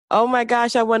Oh my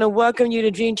gosh, I want to welcome you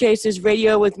to Dream Chasers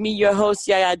Radio with me, your host,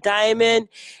 Yaya Diamond.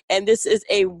 And this is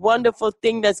a wonderful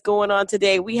thing that's going on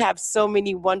today. We have so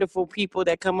many wonderful people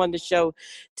that come on the show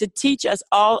to teach us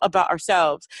all about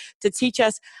ourselves, to teach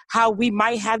us how we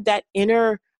might have that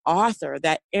inner author,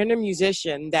 that inner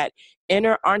musician, that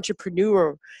inner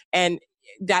entrepreneur. And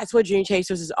that's what Dream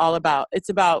Chasers is all about. It's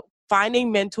about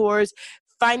finding mentors,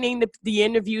 finding the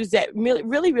interviews that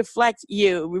really reflect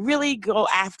you. We really go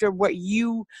after what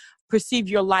you perceive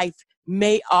your life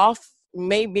may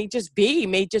just be.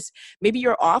 Maybe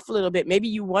you're off a little bit. Maybe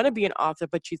you want to be an author,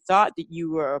 but you thought that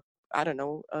you were, I don't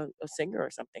know, a singer or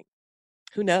something.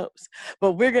 Who knows?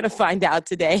 But we're going to find out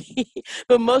today.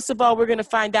 But most of all, we're going to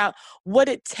find out what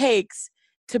it takes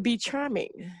to be charming.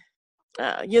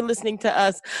 You're listening to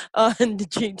us on the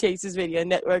Dream Chasers Radio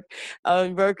Network,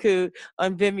 on Roku,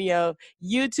 on Vimeo.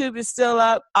 YouTube is still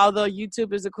up, although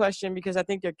YouTube is a question because I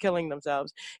think they're killing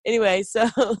themselves. Anyway,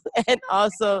 and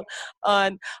also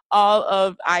on all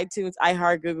of iTunes,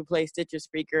 iHeart, Google Play, Stitcher,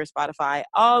 Spreaker, Spotify,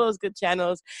 all those good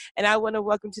channels. And I want to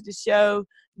welcome to the show,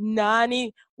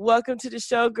 Nani. Welcome to the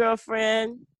show,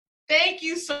 girlfriend. Thank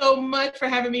you so much for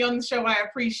having me on the show. I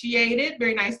appreciate it.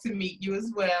 Very nice to meet you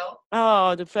as well.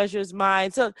 Oh, the pleasure is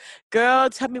mine. So, girl,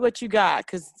 tell me what you got.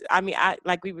 Because, I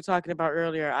like we were talking about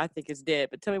earlier, I think it's dead.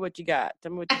 But tell me what you got.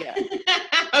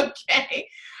 Okay.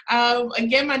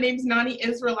 Again, my name is Nani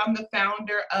Israel. I'm the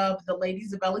founder of the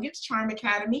Ladies of Elegance Charm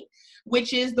Academy,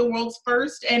 which is the world's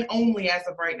first and only, as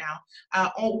of right now,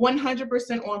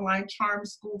 100% online charm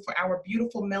school for our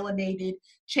beautiful melanated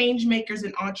change makers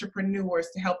and entrepreneurs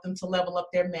to help them to level up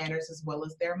their manners as well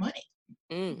as their money.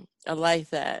 I like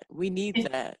that. We need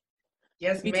that.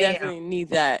 Yes, we ma'am. definitely need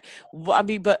that.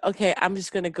 But okay, I'm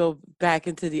just going to go back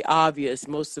into the obvious.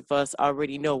 Most of us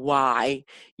already know why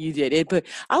you did it. But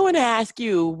I want to ask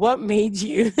you, what made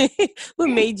you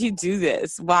do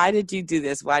this? Why did you do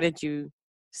this? Why did you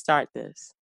start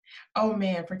this? Oh,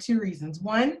 man, for two reasons.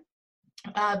 One,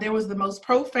 there was the most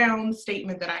profound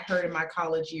statement that I heard in my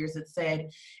college years. It said,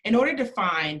 in order to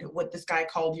find what this guy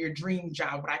called your dream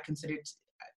job, what I considered,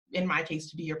 in my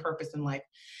case, to be your purpose in life,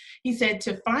 he said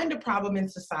to find a problem in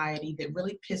society that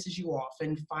really pisses you off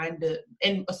and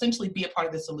essentially be a part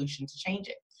of the solution to change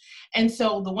it. And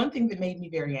so the one thing that made me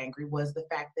very angry was the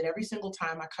fact that every single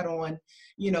time I cut on,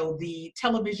 the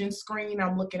television screen,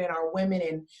 I'm looking at our women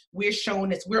and we're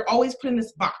showing this, we're always put in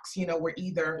this box, we're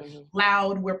either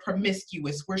loud, we're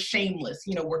promiscuous, we're shameless,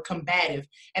 we're combative.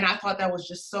 And I thought that was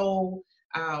just so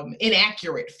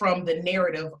inaccurate from the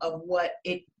narrative of what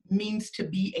it means to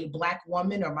be a Black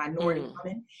woman or minority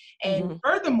woman. And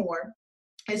furthermore,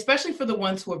 especially for the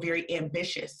ones who are very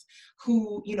ambitious,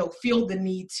 who, feel the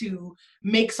need to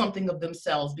make something of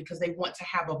themselves because they want to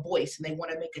have a voice and they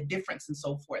want to make a difference and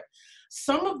so forth.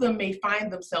 Some of them may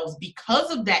find themselves,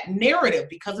 because of that narrative,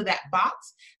 because of that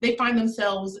box, they find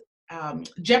themselves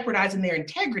jeopardizing their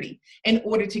integrity in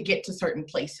order to get to certain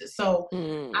places. So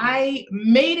I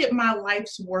made it my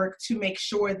life's work to make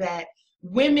sure that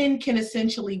women can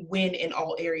essentially win in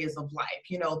all areas of life,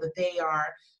 that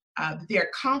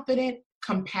they're confident,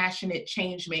 compassionate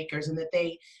change makers, and that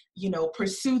they,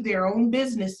 pursue their own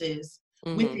businesses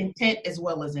with intent as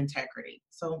well as integrity.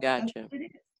 So gotcha. That's what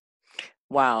it is.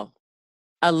 Wow.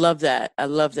 I love that.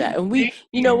 And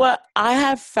you know what? I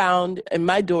have found, and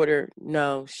my daughter,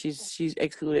 no, she's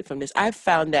excluded from this. I've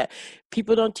found that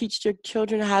people don't teach their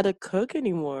children how to cook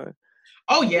anymore.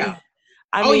 Oh, yeah.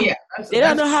 They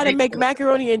don't know how to make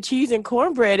macaroni and cheese and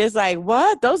cornbread. It's like,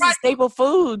 what? Those are staple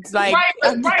foods. Like,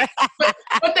 right.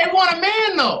 But they want a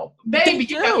man, though. Baby,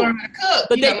 you gotta learn how to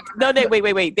cook.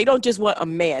 Wait. They don't just want a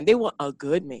man. They want a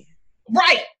good man.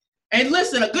 Right. And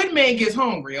listen, a good man gets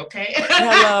hungry, okay?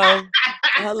 Hello.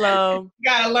 You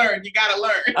gotta learn.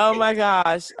 Oh, my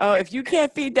gosh. Oh, if you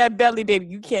can't feed that belly, baby,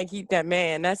 you can't keep that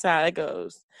man. That's how it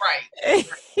goes. Right.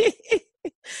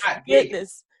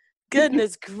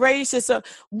 Goodness gracious. So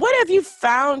what have you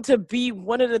found to be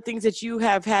one of the things that you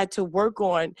have had to work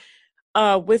on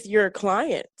with your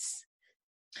clients?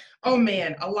 Oh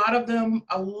man, a lot of them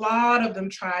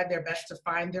try their best to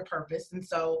find their purpose. And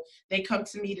so they come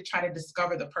to me to try to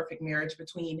discover the perfect marriage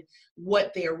between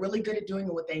what they are really good at doing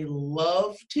and what they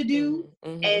love to do,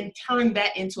 and turn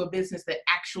that into a business that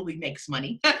actually makes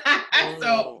money.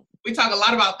 So we talk a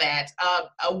lot about that.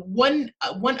 One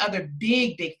other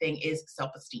big thing is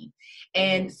self-esteem.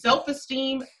 And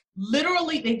self-esteem,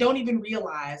 literally, they don't even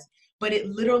realize, but it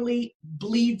literally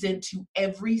bleeds into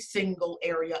every single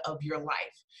area of your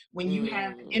life. When you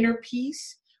have inner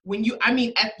peace, when you, I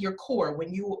mean, at your core,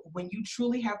 when you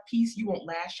truly have peace, you won't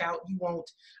lash out, you won't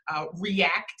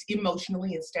react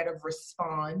emotionally instead of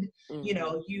respond. You Mm-hmm.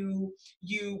 know,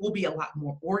 you will be a lot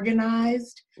more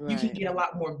organized. You can Right. get a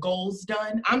lot more goals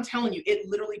done. I'm telling you, it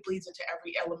literally bleeds into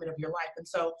every element of your life. And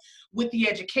so with the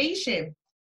education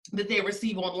that they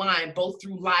receive online, both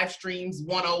through live streams,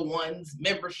 101s,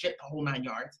 membership, the whole 9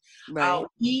 yards. Right.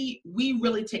 We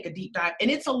really take a deep dive, and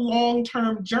it's a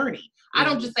long-term journey. I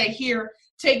don't Mm-hmm. just say, here,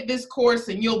 take this course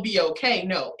and you'll be okay.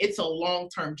 No, it's a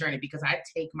long-term journey because I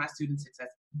take my student success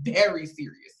very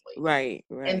seriously. Right.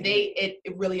 And Right. it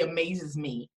really amazes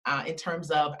me in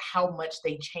terms of how much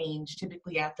they change.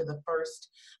 Typically after the first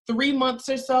 3 months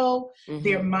or so,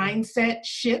 their Mm-hmm. mindset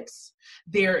shifts.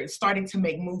 They're starting to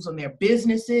make moves on their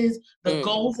businesses. The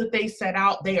goals that they set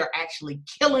out, they are actually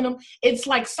killing them. It's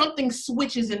like something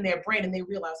switches in their brain and they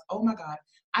realize, oh my God,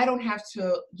 I don't have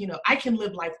to, I can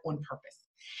live life on purpose.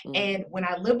 Mm-hmm. And when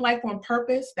I live life on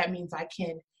purpose, that means I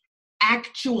can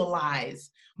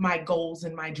actualize my goals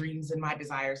and my dreams and my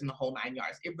desires in the whole 9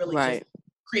 yards. It really just Right.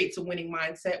 creates a winning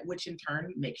mindset, which in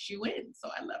turn makes you win. So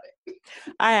I love it.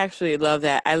 I actually love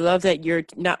that. I love that you're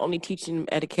not only teaching them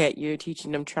etiquette, you're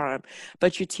teaching them charm,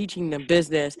 but you're teaching them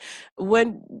business.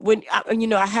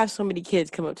 I have so many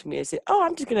kids come up to me and say, "Oh,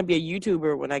 I'm just going to be a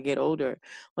YouTuber when I get older."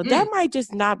 Well, that might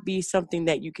just not be something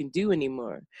that you can do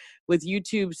anymore. With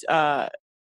YouTube's,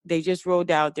 they just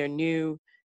rolled out their new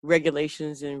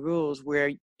regulations and rules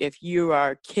where if you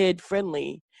are kid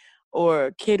friendly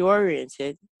or kid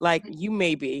oriented, like you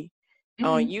may be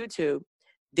on Mm-hmm. YouTube,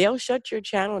 they'll shut your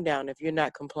channel down if you're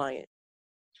not compliant.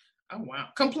 Oh, wow.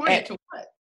 Compliant to what?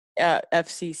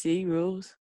 FCC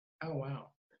rules. Oh, wow.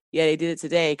 Yeah, they did it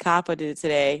today. COPPA did it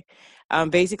today.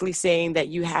 Basically saying that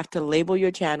you have to label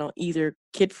your channel either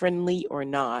kid friendly or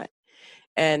not.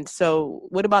 And so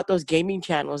what about those gaming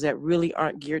channels that really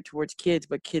aren't geared towards kids,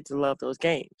 but kids love those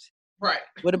games? Right.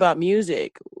 What about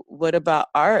music? What about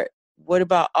art? What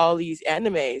about all these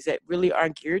animes that really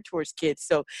aren't geared towards kids?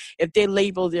 So if they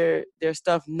label their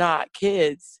stuff not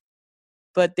kids,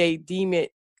 but they deem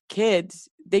it kids,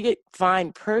 they get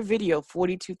fined per video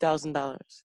 $42,000.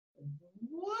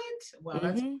 What? Wow,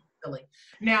 that's Mm-hmm. silly.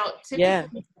 Now, Yeah.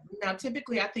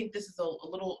 typically, I think this is a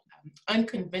little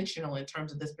unconventional in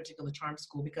terms of this particular charm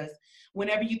school, because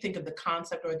whenever you think of the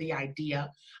concept or the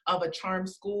idea of a charm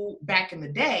school back in the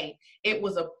day, it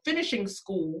was a finishing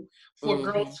school for Mm-hmm.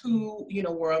 girls who,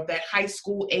 were of that high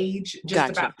school age, just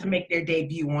Gotcha. about to make their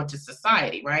debut onto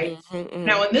society, right? Mm-hmm. Mm-hmm.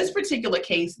 Now, in this particular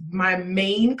case, my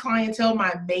main clientele,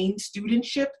 my main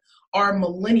studentship are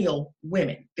millennial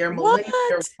women. They're What?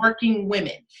 working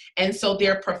women. And so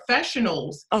they're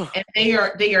professionals, Oh. and they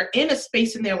are in a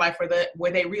space in their life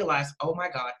where they realize, oh my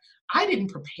God, I didn't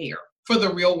prepare for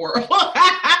the real world. Oh,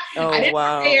 I didn't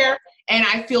wow. prepare, and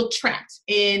I feel trapped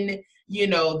in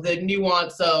the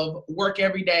nuance of work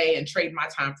every day and trade my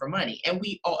time for money. And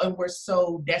we're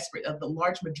so desperate. Of the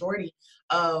large majority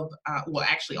of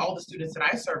actually all the students that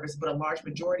I service, but a large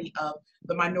majority of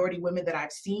the minority women that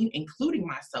I've seen, including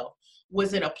myself,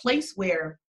 was in a place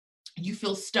where you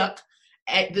feel stuck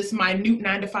at this minute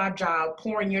 9 to 5 job,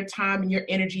 pouring your time and your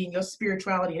energy and your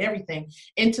spirituality and everything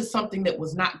into something that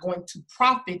was not going to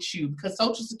profit you, because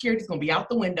Social Security is going to be out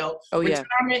the window. Oh, yeah.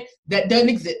 Retirement, that doesn't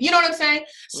exist. You know what I'm saying?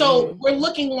 So Mm-hmm. we're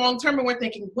looking long term, and we're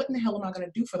thinking, what in the hell am I going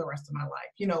to do for the rest of my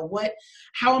life?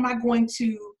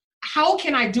 How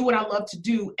can I do what I love to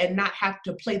do and not have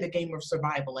to play the game of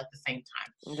survival at the same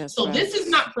time? That's So right. this is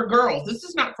not for girls. This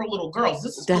is not for little girls.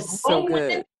 This is for That's so grown women.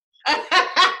 good.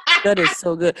 That is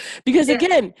so good. Because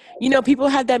again, people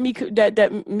have that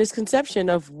misconception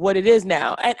of what it is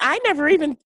now. And I never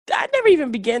even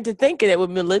began to think of it with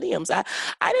millenniums. I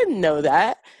didn't know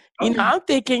that. I'm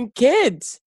thinking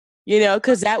kids,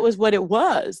 because that was what it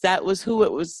was. That was who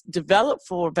it was developed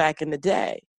for back in the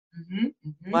day. Mm-hmm,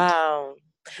 mm-hmm. Wow.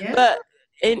 Yeah. But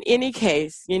in any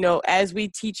case, as we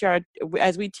teach our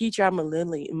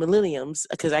millenniums,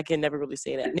 because I can never really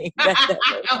say that name.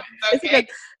 Okay.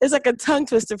 It's like a tongue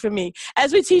twister for me.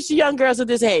 As we teach the young girls of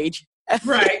this age,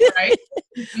 Right.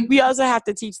 we also have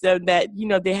to teach them that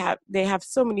they have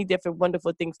so many different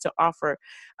wonderful things to offer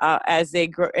as they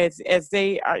grow, as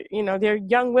they are, they're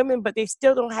young women, but they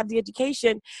still don't have the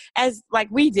education as like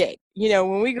we did.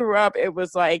 When we grew up, it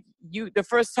was like the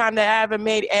first time that I ever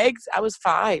made eggs, I was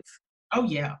 5. Oh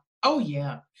yeah. Oh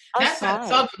yeah. That's a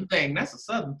Southern thing. That's a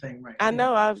Southern thing, right? I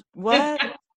know. I was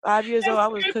 5 years old. I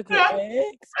was cooking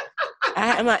eggs. I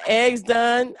had my eggs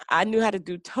done. I knew how to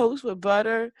do toast with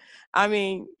butter. I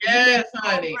mean, yes,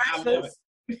 honey. I love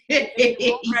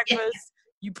it. breakfast.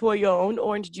 you pour your own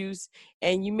orange juice,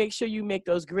 and you make sure you make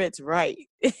those grits right.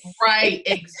 Right.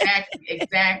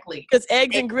 Exactly. Because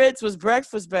eggs and grits was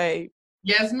breakfast, babe.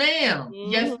 Yes, ma'am.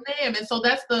 Yes, Mm-hmm. ma'am. And so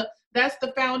that's the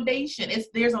foundation.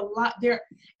 There's a lot there.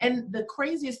 And the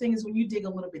craziest thing is when you dig a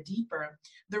little bit deeper,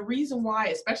 the reason why,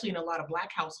 especially in a lot of Black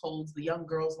households, the young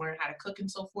girls learn how to cook and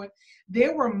so forth,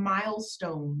 there were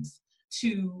milestones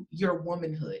to your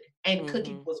womanhood. And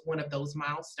cooking Mm-hmm. was one of those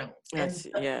milestones. And Yes,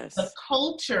 the yes.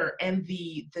 culture and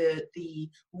the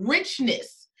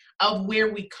richness of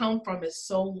where we come from is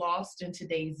so lost in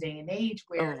today's day and age,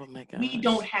 where Oh my we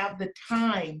don't gosh. have the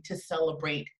time to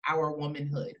celebrate our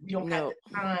womanhood. We don't have No. the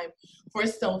time for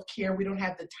self-care. We don't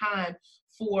have the time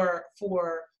for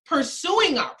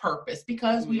pursuing our purpose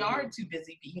because we are Mm-hmm. too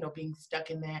busy, being stuck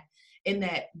in that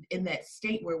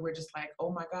state where we're just like,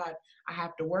 oh my God, I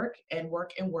have to work and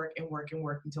work and work and work and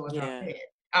work until I drop Yeah. dead.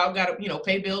 I've got to,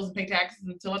 pay bills and pay taxes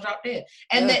until I drop dead.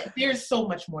 And Ugh. that there's so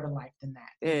much more to life than that.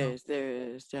 There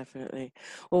is definitely.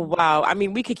 Well, wow. I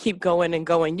mean, we could keep going and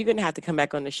going. You're gonna have to come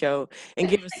back on the show and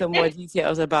give us some more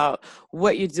details about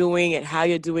what you're doing and how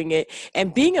you're doing it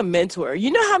and being a mentor. You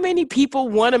know how many people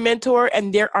want a mentor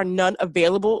and there are none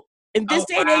available in this Oh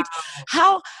day and age?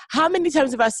 wow. How many times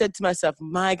have I said to myself,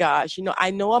 my gosh, I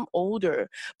know I'm older,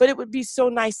 but it would be so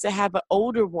nice to have an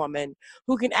older woman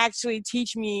who can actually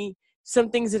teach me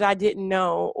some things that I didn't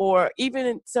know, or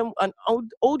even an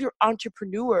older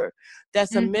entrepreneur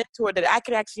that's a Mm. mentor that I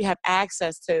could actually have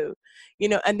access to,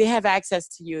 and they have access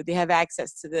to you. They have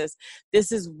access to this.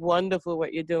 This is wonderful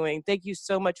what you're doing. Thank you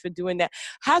so much for doing that.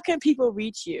 How can people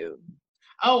reach you?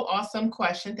 Oh, awesome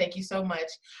question. Thank you so much.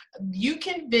 You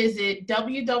can visit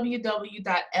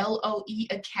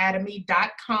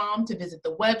www.loeacademy.com to visit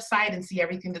the website and see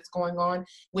everything that's going on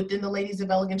within the Ladies of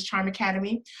Elegance Charm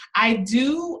Academy. I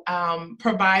do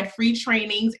provide free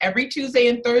trainings every Tuesday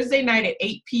and Thursday night at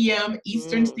 8 p.m.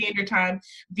 Eastern Mm. Standard Time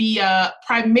via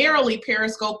primarily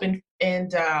Periscope and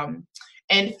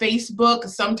Facebook.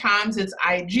 Sometimes it's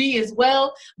IG as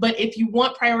well. But if you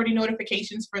want priority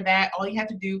notifications for that, all you have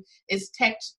to do is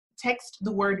text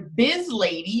the word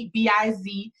BizLady,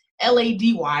 BizLady,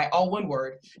 all one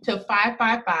word, to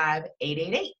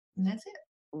 555-888. And that's it.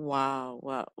 Wow.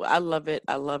 Wow. I love it.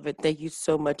 I love it. Thank you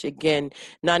so much again,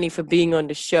 Nani, for being on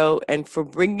the show and for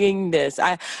bringing this.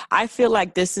 I feel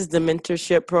like this is the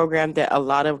mentorship program that a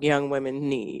lot of young women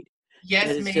need,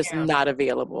 that Yes, is just ma'am. not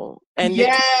available. And it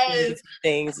teaches them Yes. different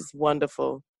things. It's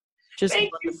wonderful. Just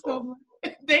Thank you so wonderful.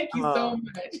 much. Thank you so Oh,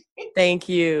 much. thank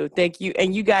you. Thank you.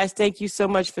 And you guys, thank you so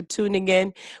much for tuning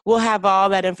in. We'll have all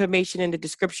that information in the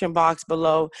description box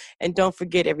below. And don't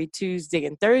forget, every Tuesday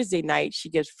and Thursday night, she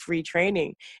gives free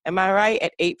training. Am I right?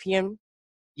 At 8 p.m.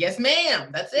 Yes,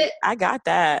 ma'am. That's it. I got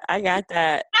that. I got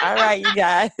that. All right, you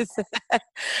guys.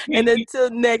 And until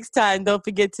next time, don't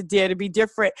forget to dare to be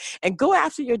different and go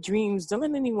after your dreams. Don't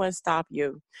let anyone stop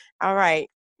you. All right.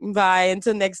 Bye.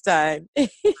 Until next time. All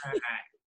right.